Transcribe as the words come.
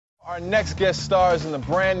Our next guest stars in the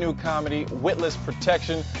brand new comedy, Witless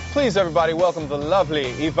Protection. Please, everybody, welcome the lovely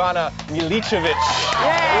Ivana Milicevic.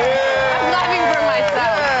 Yeah. I'm laughing for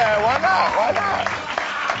myself. Yeah, why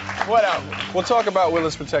not? What else? We'll talk about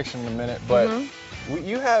Witless Protection in a minute, but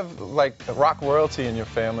you have, like, rock royalty in your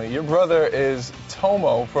family. Your brother is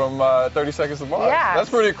Tomo from 30 Seconds to Mars. Yeah. That's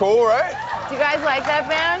pretty cool, right? Do you guys like that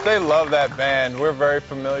band? They love that band. We're very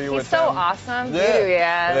familiar with them. He's so awesome. Yeah. Dude,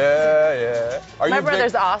 yeah. Yeah. My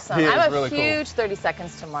brother's awesome. He is I'm a really huge cool. 30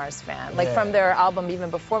 Seconds to Mars fan. Like from their album even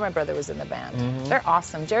before my brother was in the band. They're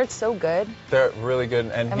awesome. Jared's so good. They're really good.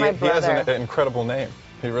 And he has an incredible name.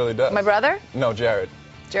 He really does. My brother? No, Jared.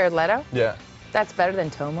 Jared Leto? Yeah. That's better than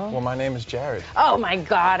Tomo? Well, my name is Jared. Oh my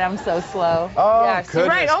God, I'm so slow. Oh, yes, goodness.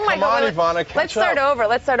 Right. Oh my Come God. on, Ivana, catch Let's start over.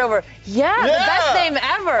 Let's start over. Yeah, the best name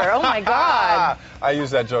ever. Oh my God. I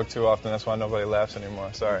use that joke too often. That's why nobody laughs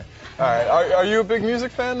anymore. Sorry. All right. Are you a big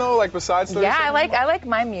music fan though? Like besides 30 Yeah, Seconds? I like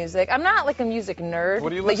my music. I'm not like a music nerd.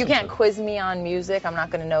 What do you Like listen you can't to? quiz me on music. I'm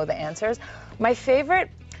not going to know the answers. My favorite,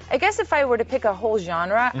 I guess if I were to pick a whole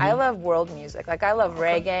genre, I love world music. Like I love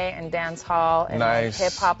reggae and dance hall and like,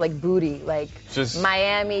 hip hop, like booty, like Just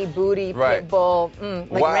Miami booty, right. Pitbull,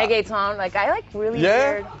 like reggaeton. Like I like really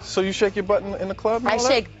weird. So you shake your butt in the club? I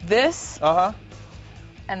shake this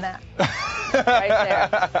and that. Right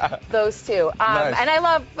there. Those two. Nice. And I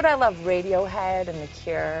love Radiohead and The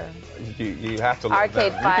Cure. You have to love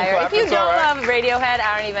Arcade them. Fire. If you don't right. love Radiohead,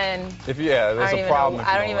 I don't even. There's a problem.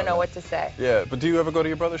 I don't even know what to say. Yeah, but do you ever go to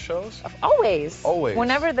your brother's shows? Always. Always.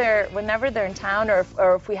 Whenever they're in town,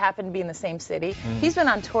 or if we happen to be in the same city. He's been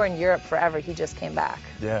on tour in Europe forever. He just came back.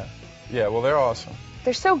 Yeah. Yeah. Well, they're awesome.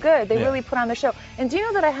 They're so good. They really put on their show. And do you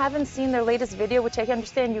know that I haven't seen their latest video, which I can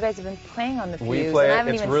understand you guys have been playing on the Fuse. We play and I it.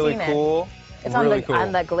 haven't It's even really seen cool. It's really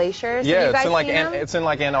on the glaciers. Yeah, have you guys it's in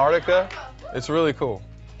like Antarctica. It's really cool.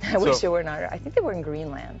 I wish it were in Antarctica. I think they were in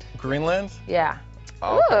Greenland. Greenland? Yeah.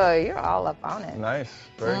 Oh, okay. Ooh, you're all up on it. Nice.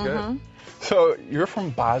 Very good. So you're from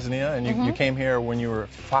Bosnia, and you came here when you were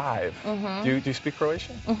 5. Do you speak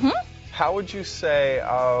Croatian? How would you say,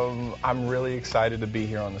 I'm really excited to be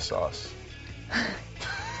here on the sauce?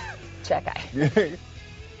 Čekaj.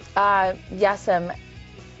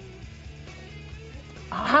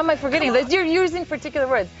 How am I forgetting this? You're using particular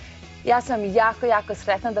words. Ja sam jako, jako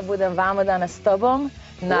sretna da budem vamo danas s tobom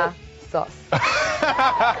na sos.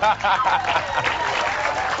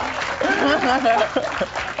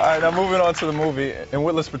 All right, now moving on to the movie. In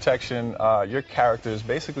Witless Protection, your character is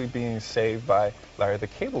basically being saved by Larry the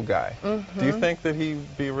Cable Guy. Do you think that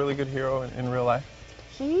he'd be a really good hero in real life?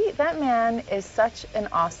 That man is such an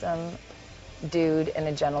awesome dude and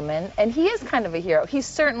a gentleman, and he is kind of a hero. He's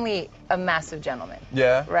certainly a massive gentleman.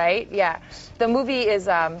 Yeah. Right? Yeah. The movie is,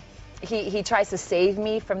 he tries to save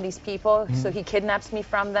me from these people, so he kidnaps me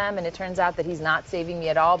from them, and it turns out that he's not saving me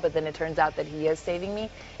at all, but then it turns out that he is saving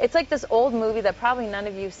me. It's like this old movie that probably none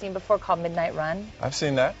of you have seen before called Midnight Run. I've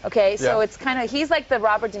seen that. Okay, so it's kind of, he's like the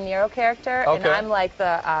Robert De Niro character, and I'm like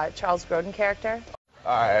the Charles Grodin character.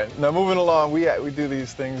 All right, now moving along, we do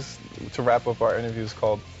these things to wrap up our interviews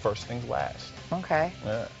called First Things Last. Okay.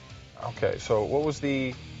 Yeah. Okay, so what was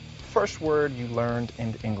the first word you learned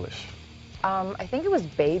in English? I think it was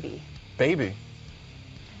baby. Baby?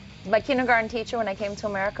 My kindergarten teacher, when I came to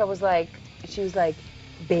America, was like, she was like,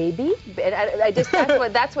 baby? And I just,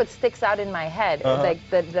 that's what sticks out in my head. Like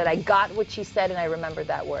that I got what she said and I remembered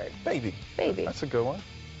that word. Baby. Baby. That's a good one.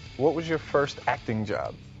 What was your first acting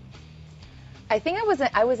job? I think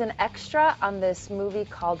I was an extra on this movie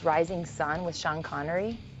called Rising Sun with Sean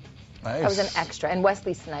Connery. Nice. I was an extra, and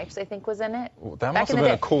Wesley Snipes, I think, was in it. Well, that must have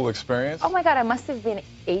been a cool experience. Oh my God, I must have been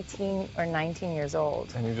 18 or 19 years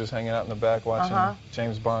old. And you're just hanging out in the back watching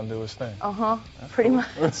James Bond do his thing. Pretty much.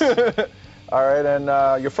 All right,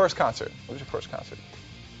 and your first concert. What was your first concert?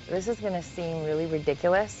 This is going to seem really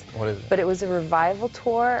ridiculous. What is it? But it was a revival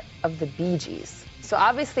tour of the Bee Gees. So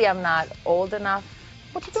obviously I'm not old enough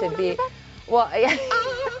to be... Well, yeah.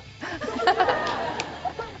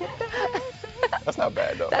 That's not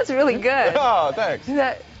bad, though. That's really good. Oh, thanks.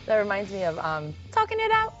 That reminds me of Talking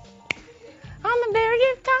It Out on the Barry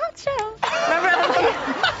Gift Talk Show. Remember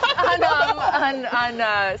on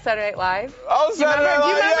Saturday Night Live? Oh, Saturday Night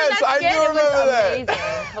Live, yes, I do remember that. It was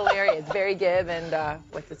amazing, hilarious. Barry Gibb and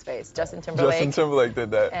what's his face? Justin Timberlake. Justin Timberlake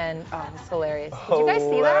did that. And it was hilarious. Did you guys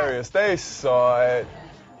see that? Hilarious. They saw it.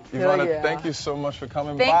 Ivana, thank you so much for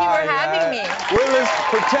coming by. Thank you for having me. Witless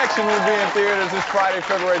Protection will be in theaters this Friday,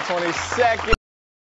 February 22nd.